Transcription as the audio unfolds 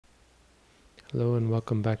Hello and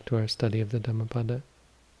welcome back to our study of the Dhammapada.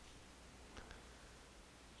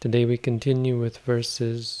 Today we continue with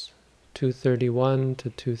verses 231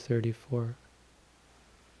 to 234,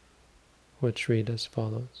 which read as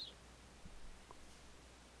follows.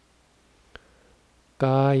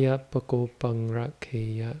 Kaya pakopang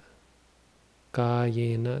rakheya,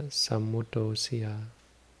 kayena samutosya,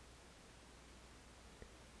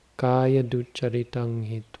 kaya ducharitang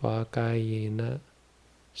hitva kayena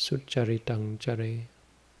sucharitang chare.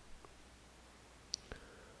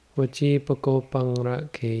 Vachi pakopang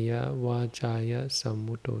rakheya vachaya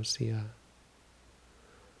samutosya.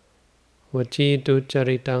 Vachi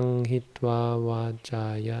ducharitang hitva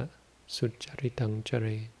vachaya sucharitang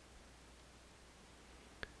chare.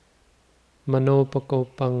 Mano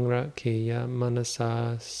pakopang rakheya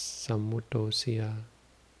manasa samutosya.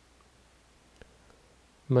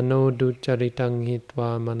 Mano ducharitang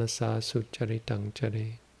hitva manasa sucharitang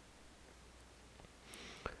chare.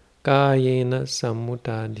 Kayena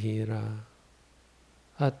samutadhira,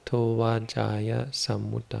 atto vajaya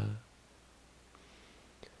samuta.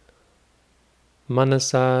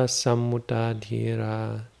 Manasa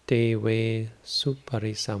samutadhira, te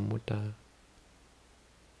suparisamuta.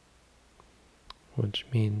 Which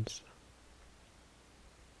means,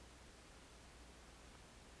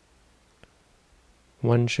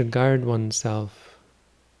 one should guard oneself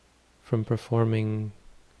from performing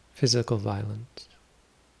physical violence.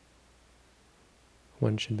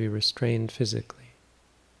 One should be restrained physically.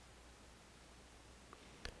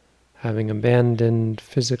 Having abandoned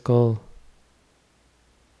physical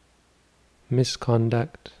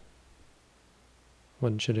misconduct,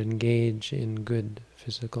 one should engage in good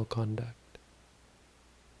physical conduct,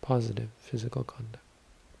 positive physical conduct.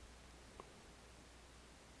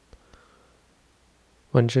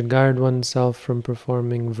 One should guard oneself from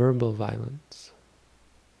performing verbal violence.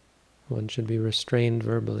 One should be restrained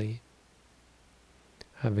verbally.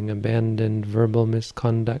 Having abandoned verbal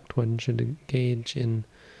misconduct, one should engage in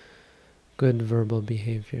good verbal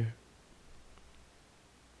behavior.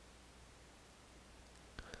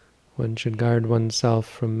 One should guard oneself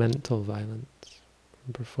from mental violence,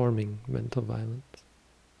 from performing mental violence.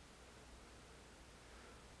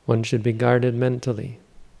 One should be guarded mentally.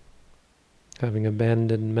 Having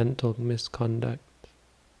abandoned mental misconduct,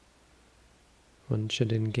 one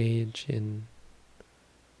should engage in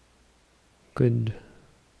good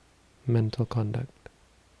mental conduct.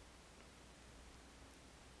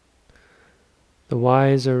 The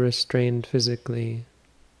wise are restrained physically.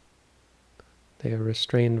 They are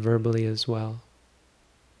restrained verbally as well.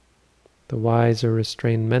 The wise are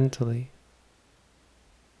restrained mentally.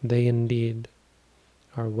 They indeed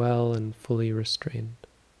are well and fully restrained.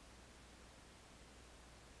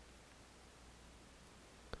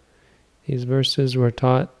 These verses were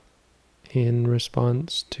taught in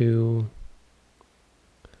response to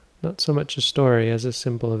not so much a story as a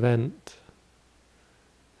simple event.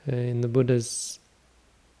 In the Buddha's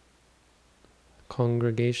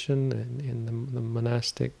congregation and in the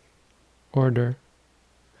monastic order,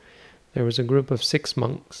 there was a group of 6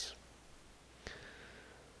 monks,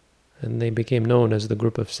 and they became known as the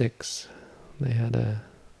Group of Six. They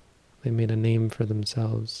made a name for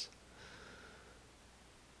themselves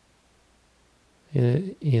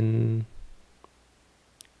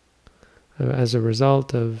as a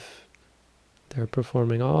result of their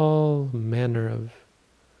performing all manner of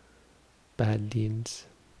bad deeds,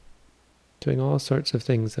 doing all sorts of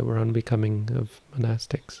things that were unbecoming of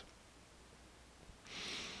monastics.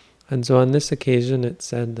 And so on this occasion it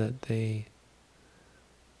said that they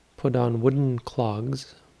put on wooden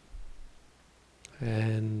clogs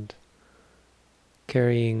and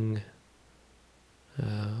carrying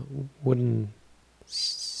wooden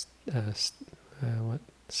staves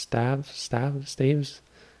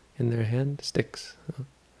in their hand, sticks.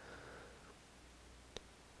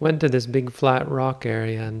 Went to this big flat rock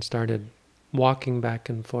area and started walking back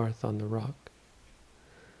and forth on the rock,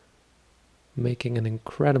 making an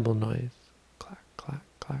incredible noise. Clack, clack,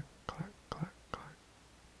 clack, clack, clack, clack.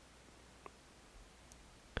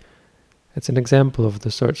 It's an example of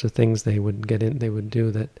the sorts of things they would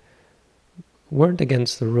do that weren't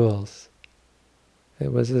against the rules.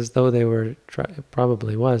 It was as though they were,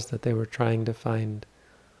 probably was, that they were trying to find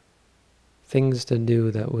things to do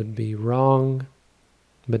that would be wrong,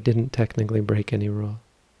 but didn't technically break any rule.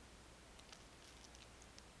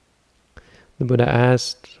 The Buddha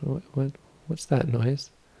asked, what's that noise?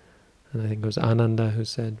 And I think it was Ananda who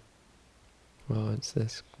said, well, it's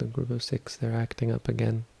the Group of 6, they're acting up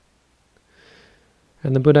again.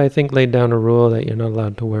 And the Buddha, I think, laid down a rule that you're not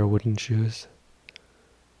allowed to wear wooden shoes.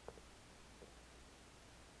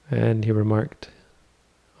 And he remarked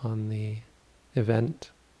on the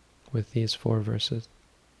event with these 4 verses.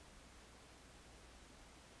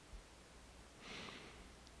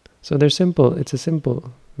 So they're simple. It's a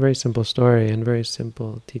simple, very simple story and very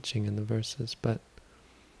simple teaching in the verses, but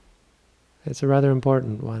it's a rather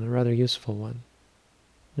important one, a rather useful one.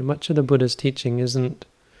 And much of the Buddha's teaching isn't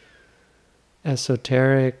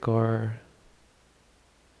esoteric or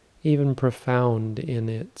even profound in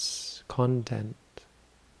its content.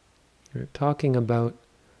 We're talking about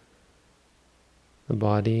the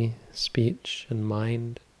body, speech, and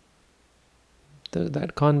mind.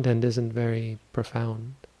 That content isn't very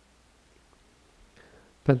profound.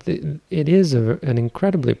 But it is an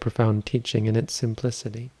incredibly profound teaching in its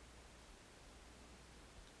simplicity.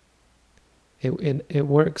 It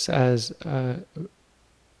works as a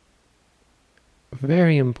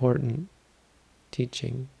very important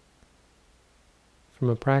teaching from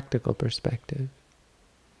a practical perspective,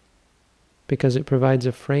 because it provides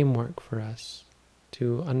a framework for us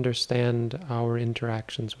to understand our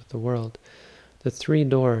interactions with the world. The 3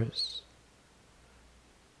 doors,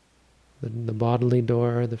 the bodily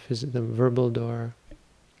door, the verbal door,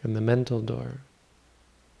 and the mental door.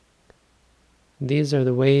 These are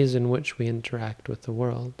the ways in which we interact with the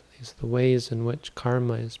world. These are the ways in which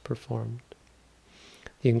karma is performed.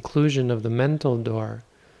 The inclusion of the mental door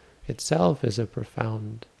itself is a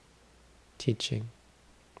profound teaching.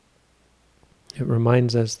 It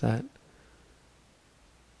reminds us that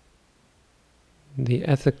the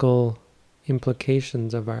ethical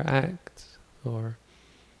implications of our acts, or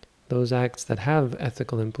those acts that have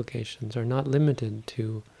ethical implications, are not limited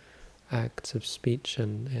to acts of speech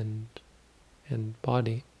and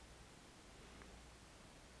body.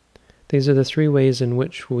 These are the 3 ways in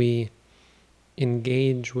which we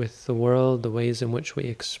engage with the world, the ways in which we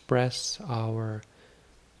express our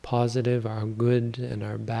positive, our good, and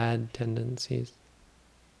our bad tendencies.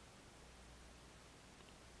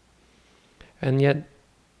 And yet,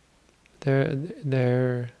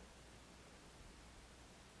 they're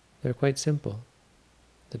quite simple.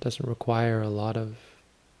 It doesn't require a lot of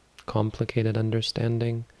complicated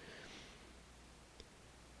understanding.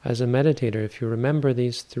 As a meditator, if you remember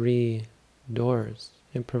these 3 doors,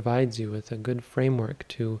 it provides you with a good framework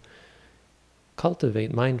to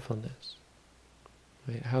cultivate mindfulness.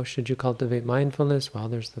 Right? How should you cultivate mindfulness? Well,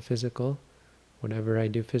 there's the physical, whatever I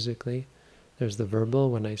do physically. There's the verbal,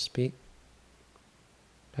 when I speak.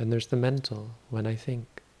 And there's the mental, when I think,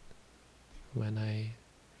 when I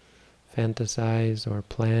fantasize or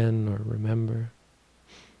plan or remember.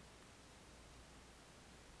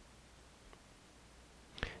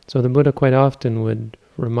 So the Buddha quite often would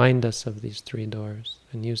remind us of these 3 doors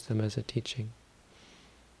and use them as a teaching.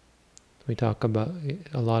 We talk a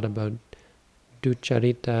lot about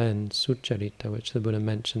ducharita and sucharita, which the Buddha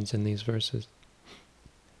mentions in these verses.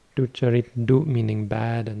 Ducharita, du meaning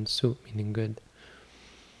bad, and su meaning good.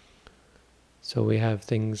 So we have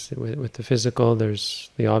things with the physical.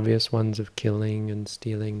 There's the obvious ones of killing and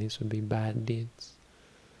stealing. These would be bad deeds.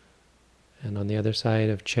 And on the other side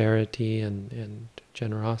of charity and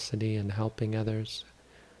generosity and helping others,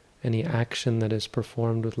 any action that is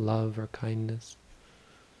performed with love or kindness,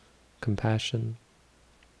 compassion.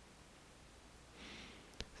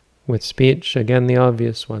 With speech, again, the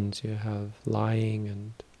obvious ones. You have lying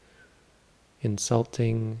and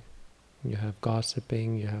insulting, you have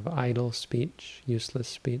gossiping, you have idle speech, useless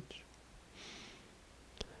speech.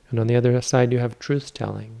 And on the other side, you have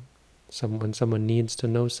truth-telling. When someone needs to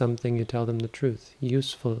know something, you tell them the truth.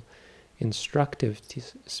 Useful, instructive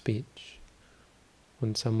speech.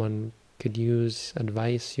 When someone could use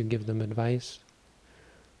advice, you give them advice.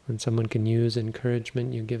 When someone can use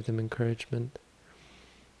encouragement, you give them encouragement.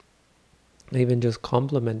 Even just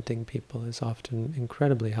complimenting people is often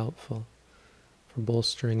incredibly helpful for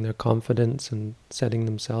bolstering their confidence and setting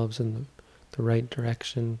themselves in the right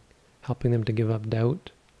direction, helping them to give up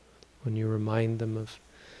doubt when you remind them of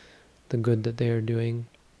the good that they are doing.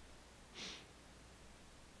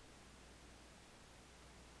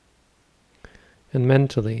 And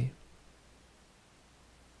mentally,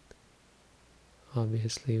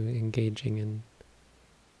 obviously engaging in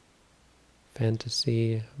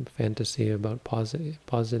fantasy about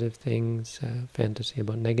positive things, fantasy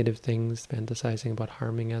about negative things, fantasizing about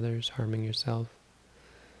harming others, harming yourself.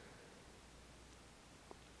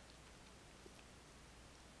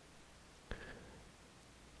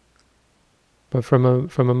 But from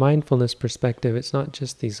a mindfulness perspective, it's not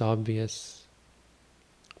just these obvious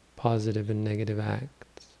positive and negative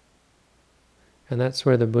acts. And that's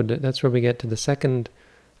where we get to the second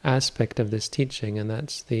aspect of this teaching, and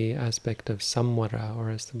that's the aspect of samvara, or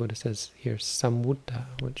as the Buddha says here, samvutta,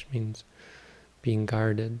 which means being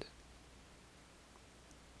guarded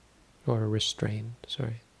or restrained.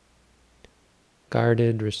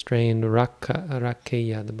 Guarded, restrained,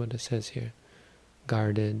 rakkeya, the Buddha says here.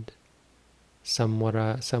 Guarded,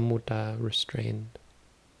 samvara, samvutta, restrained.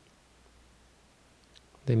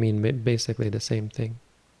 They mean basically the same thing.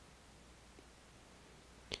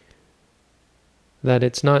 That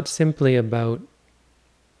it's not simply about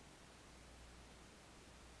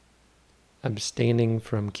abstaining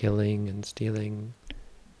from killing and stealing.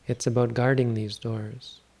 It's about guarding these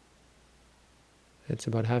doors. It's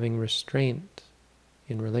about having restraint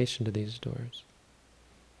in relation to these doors.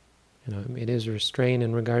 It is restraint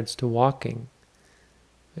in regards to walking.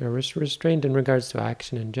 Restraint in regards to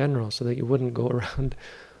action in general, so that you wouldn't go around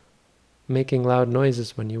making loud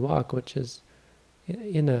noises when you walk, which is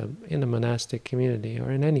in a monastic community,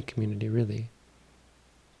 or in any community really.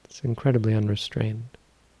 It's incredibly unrestrained.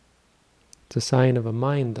 It's a sign of a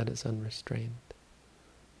mind that is unrestrained,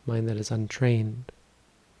 mind that is untrained,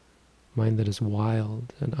 mind that is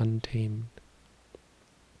wild and untamed,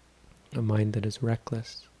 a mind that is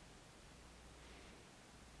reckless.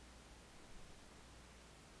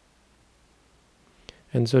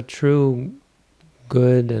 And so true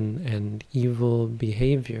good and evil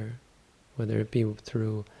behavior, whether it be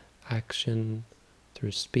through action,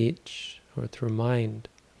 through speech, or through mind,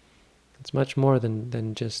 it's much more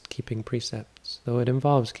than just keeping precepts, though it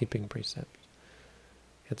involves keeping precepts.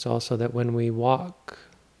 It's also that when we walk,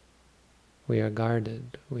 we are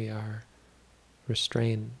guarded, we are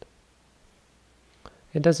restrained.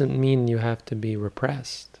 It doesn't mean you have to be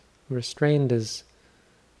repressed. Restrained is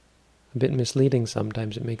a bit misleading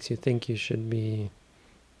sometimes. It makes you think you should be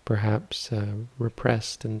perhaps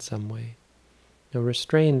repressed in some way. Now,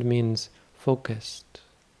 restrained means focused,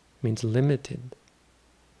 means limited.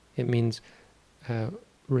 It means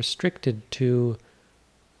restricted to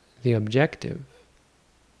the objective,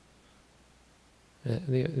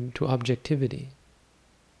 to objectivity.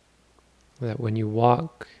 That when you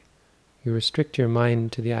walk, you restrict your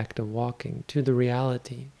mind to the act of walking, to the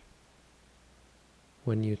reality.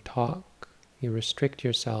 When you talk, you restrict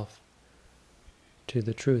yourself to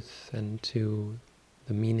the truth and to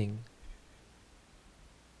the meaning,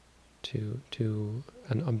 to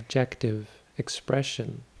an objective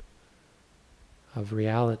expression of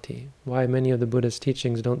reality. Why many of the Buddha's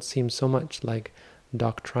teachings don't seem so much like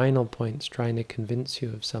doctrinal points trying to convince you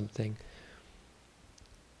of something.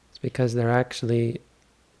 It's because they're actually,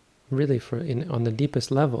 really on the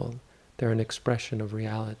deepest level, they're an expression of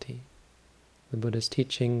reality. The Buddha's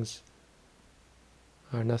teachings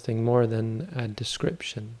are nothing more than a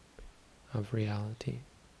description of reality.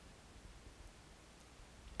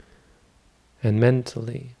 And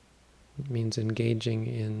mentally, it means engaging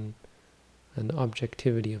in an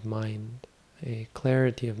objectivity of mind, a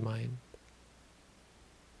clarity of mind.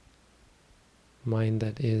 Mind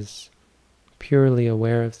that is purely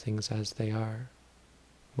aware of things as they are.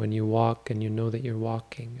 When you walk and you know that you're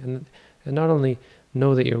walking. And not only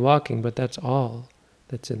know that you're walking, but that's all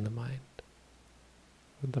that's in the mind.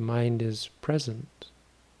 The mind is present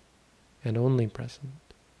and only present.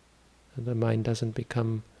 And the mind doesn't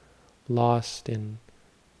become lost in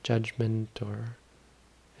judgment or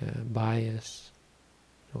bias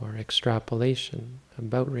or extrapolation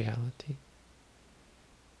about reality.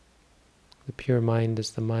 The pure mind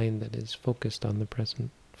is the mind that is focused on the present,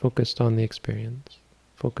 focused on the experience,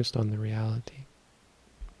 focused on the reality.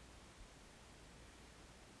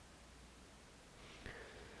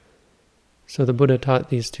 So the Buddha taught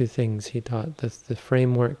these two things. He taught the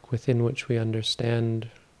framework within which we understand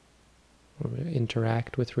or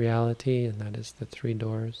interact with reality, and that is the three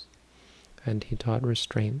doors. And he taught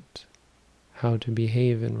restraint, how to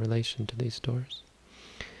behave in relation to these doors.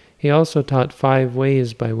 He also taught 5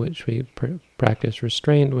 ways by which we practice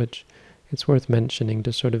restraint, which it's worth mentioning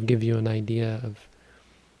to sort of give you an idea of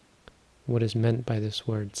what is meant by this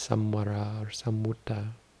word samvara or samvutta.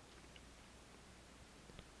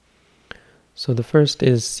 So the first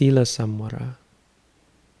is sila samvara.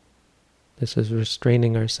 This is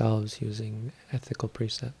restraining ourselves using ethical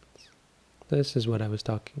precepts. This is what I was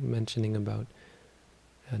mentioning about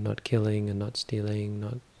not killing and not stealing,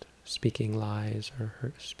 not speaking lies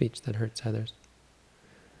or speech that hurts others.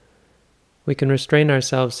 We can restrain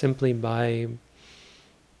ourselves simply by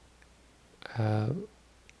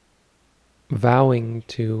vowing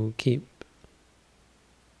to keep,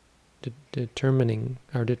 determining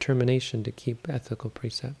our determination to keep ethical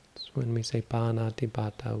precepts. When we say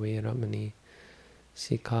panatipata veramani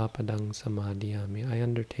sikkhapadang samadhiyami, I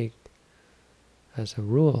undertake as a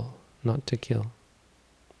rule not to kill.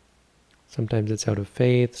 Sometimes it's out of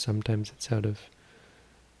faith, sometimes it's out of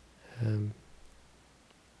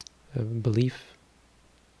belief.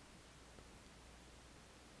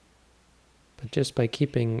 But just by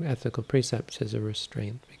keeping ethical precepts is a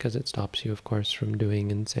restraint, because it stops you, of course, from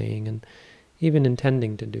doing and saying and even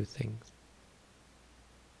intending to do things.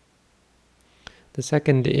 The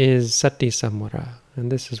second is sati samvara,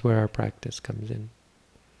 and this is where our practice comes in.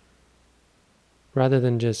 Rather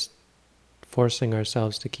than just forcing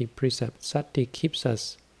ourselves to keep precepts, sati keeps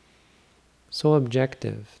us so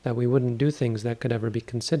objective that we wouldn't do things that could ever be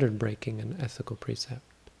considered breaking an ethical precept.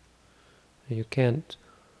 You can't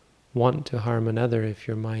want to harm another if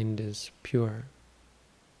your mind is pure.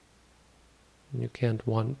 You can't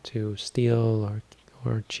want to steal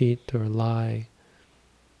or cheat or lie.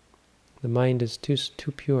 The mind is too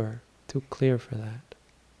pure, too clear for that.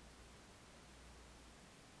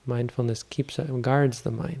 Mindfulness guards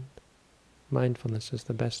the mind. Mindfulness is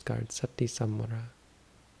the best guard, sati samvara.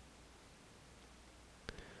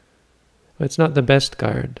 It's not the best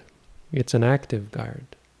guard, it's an active guard.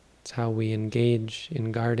 It's how we engage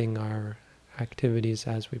in guarding our activities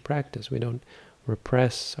as we practice. We don't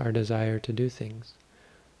repress our desire to do things.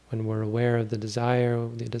 When we're aware of the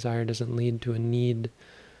desire doesn't lead to a need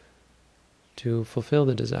to fulfill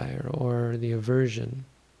the desire, or the aversion,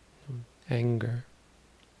 anger.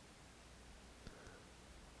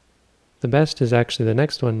 The best is actually the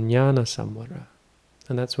next one, jnana samvara.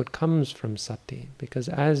 And that's what comes from sati, because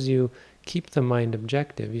as you keep the mind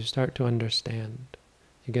objective, you start to understand.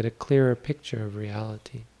 You get a clearer picture of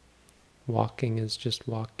reality. Walking is just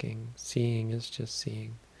walking. Seeing is just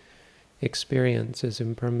seeing. Experience is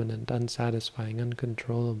impermanent, unsatisfying,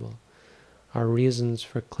 uncontrollable. Our reasons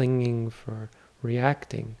for clinging, for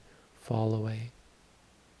reacting, fall away.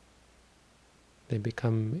 They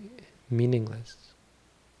become meaningless.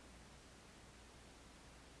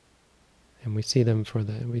 And we see them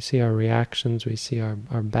we see our reactions, we see our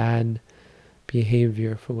bad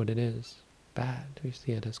behavior for what it is. Bad. We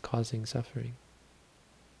see it as causing suffering.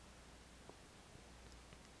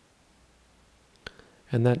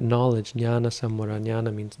 And that knowledge, jnana samvara,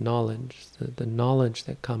 jnana means knowledge, the knowledge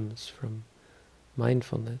that comes from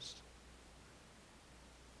mindfulness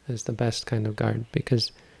is the best kind of guard,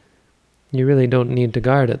 because you really don't need to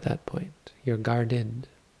guard at that point. You're guarded.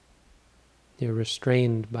 You're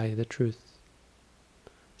restrained by the truth.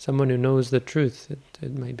 Someone who knows the truth,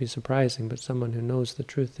 it might be surprising, but someone who knows the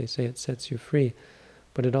truth, they say it sets you free,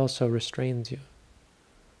 but it also restrains you.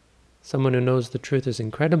 Someone who knows the truth is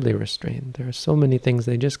incredibly restrained. There are so many things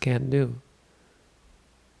they just can't do.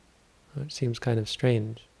 It seems kind of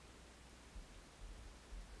strange.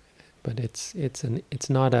 But it's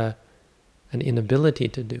not an inability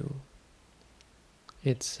to do.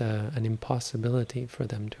 It's an impossibility for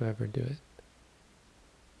them to ever do it.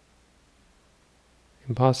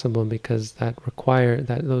 Impossible because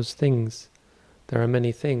those things, there are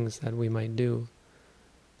many things that we might do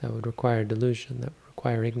that would require delusion, that would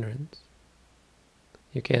require ignorance.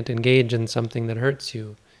 You can't engage in something that hurts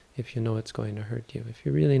you if you know it's going to hurt you, if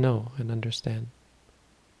you really know and understand.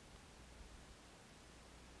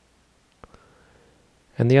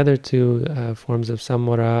 And the other two forms of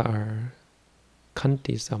samvara are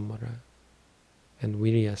khanti samvara and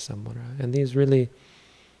virya samvara. And these really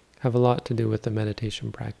have a lot to do with the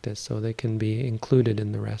meditation practice, so they can be included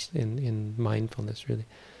in the rest, in mindfulness, really.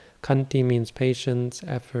 Khanti means patience,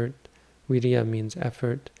 effort. Virya means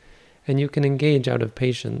effort. And you can engage out of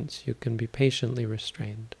patience. You can be patiently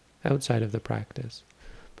restrained outside of the practice.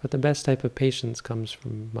 But the best type of patience comes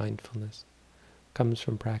from mindfulness, comes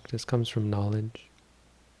from practice, comes from knowledge.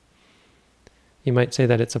 You might say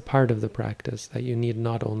that it's a part of the practice, that you need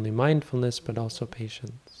not only mindfulness, but also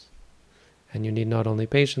patience. And you need not only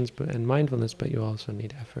patience and mindfulness, but you also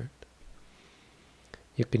need effort.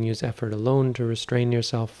 You can use effort alone to restrain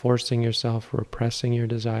yourself, forcing yourself, repressing your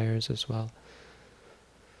desires as well.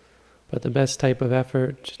 But the best type of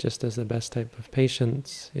effort, just as the best type of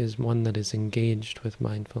patience, is one that is engaged with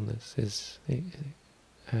mindfulness, is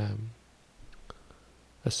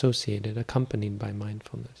associated, accompanied by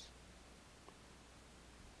mindfulness.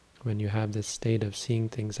 When you have this state of seeing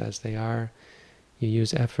things as they are, you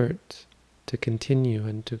use effort to continue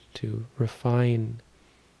and to refine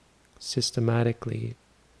systematically,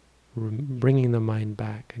 bringing the mind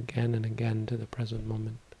back again and again to the present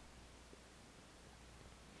moment.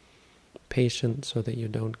 Patient so that you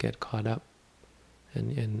don't get caught up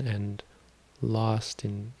and lost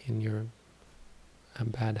in your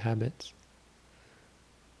bad habits.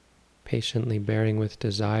 Patiently bearing with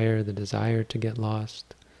desire, the desire to get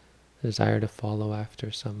lost, the desire to follow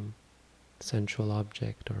after some sensual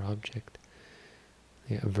object or object.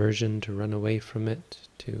 The aversion to run away from it,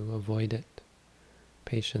 to avoid it.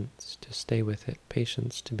 Patience to stay with it.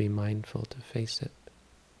 Patience to be mindful, to face it.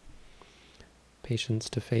 Patience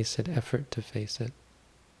to face it, effort to face it.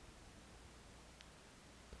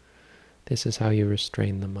 This is how you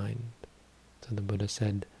restrain the mind. So the Buddha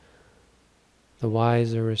said, the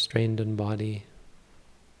wise are restrained in body.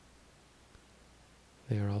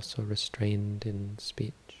 They are also restrained in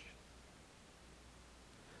speech.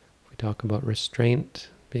 If we talk about restraint,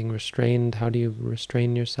 being restrained, how do you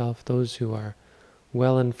restrain yourself? Those who are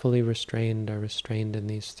well and fully restrained are restrained in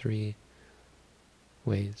these three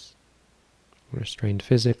ways. Restrained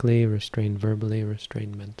physically, restrained verbally,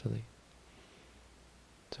 restrained mentally.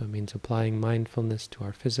 So it means applying mindfulness to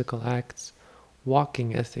our physical acts,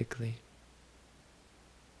 walking ethically,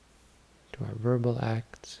 to our verbal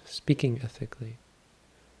acts, speaking ethically,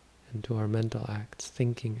 and to our mental acts,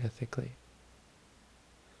 thinking ethically.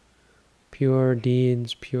 Pure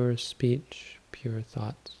deeds, pure speech, pure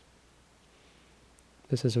thoughts.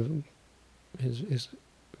 This is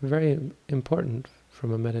very important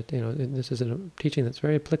from a this is a teaching that's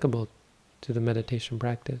very applicable to the meditation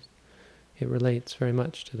practice. It relates very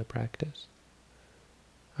much to the practice.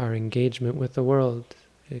 Our engagement with the world,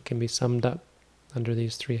 it can be summed up under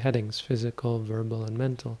these three headings: physical, verbal, and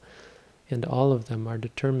mental. And all of them are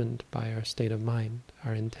determined by our state of mind,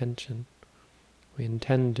 our intention. We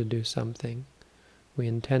intend to do something. We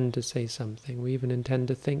intend to say something. We even intend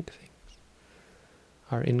to think things.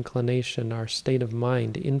 Our inclination, our state of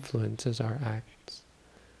mind influences our acts.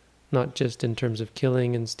 Not just in terms of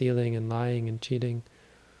killing and stealing and lying and cheating,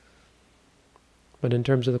 but in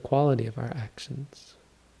terms of the quality of our actions.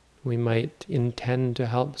 We might intend to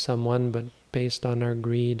help someone, but based on our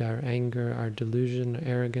greed, our anger, our delusion,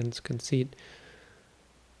 arrogance, conceit,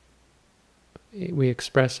 we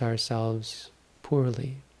express ourselves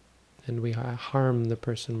poorly, and we harm the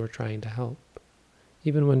person we're trying to help.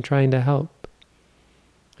 Even when trying to help,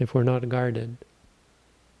 if we're not guarded,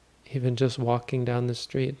 even just walking down the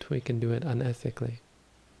street, we can do it unethically.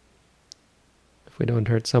 If we don't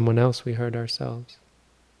hurt someone else, we hurt ourselves.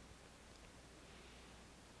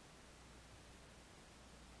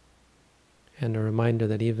 And a reminder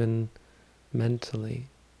that even mentally,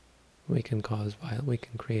 we can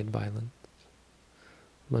create violence.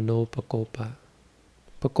 Mano pakopa.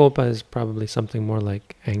 Pakopa is probably something more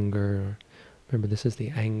like anger. Remember, this is the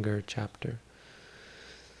anger chapter.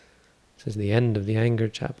 This is the end of the anger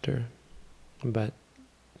chapter. But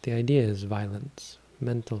the idea is violence,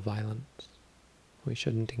 mental violence. We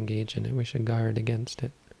shouldn't engage in it. We should guard against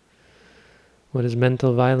it. What is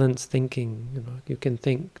mental violence? Thinking. You can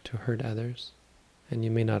think to hurt others, and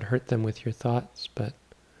you may not hurt them with your thoughts, but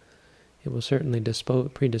it will certainly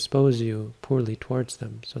predispose you poorly towards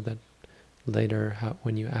them, so that later,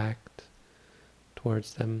 when you act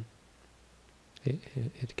towards them,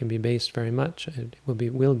 it can be based very much. It will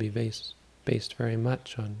be based very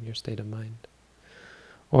much on your state of mind.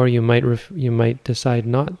 Or you might decide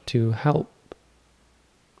not to help,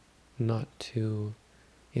 not to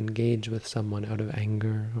engage with someone out of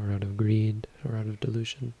anger or out of greed or out of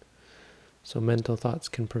delusion. So mental thoughts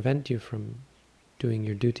can prevent you from doing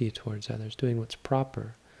your duty towards others, doing what's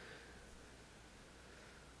proper.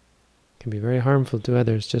 It can be very harmful to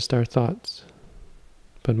others, just our thoughts.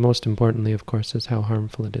 But most importantly, of course, is how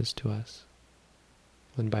harmful it is to us.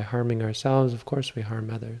 And by harming ourselves, of course, we harm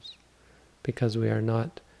others. Because we are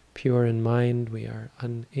not pure in mind, we are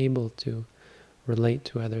unable to relate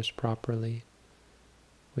to others properly.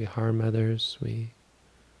 We harm others, we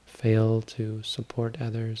fail to support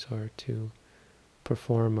others or to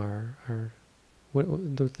perform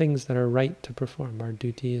the things that are right to perform, our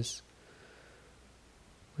duties.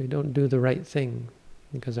 We don't do the right thing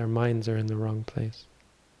because our minds are in the wrong place.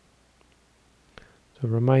 So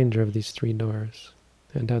a reminder of these three doors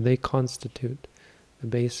and how they constitute the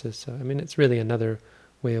basis. It's really another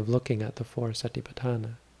way of looking at the four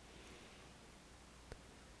satipatthana.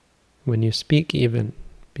 When you speak even,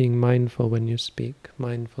 being mindful when you speak,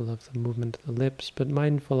 mindful of the movement of the lips, but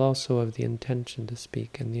mindful also of the intention to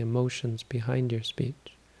speak and the emotions behind your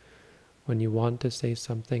speech. When you want to say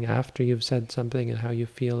something, after you've said something, and how you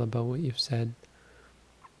feel about what you've said.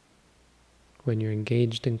 When you're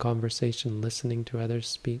engaged in conversation, listening to others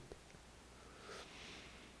speak.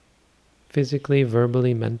 Physically,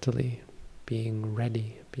 verbally, mentally, being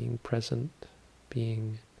ready, being present,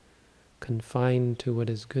 being confined to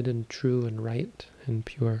what is good and true and right and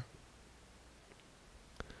pure.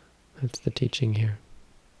 That's the teaching here.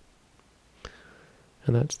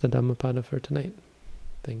 And that's the Dhammapada for tonight.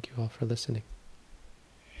 Thank you all for listening.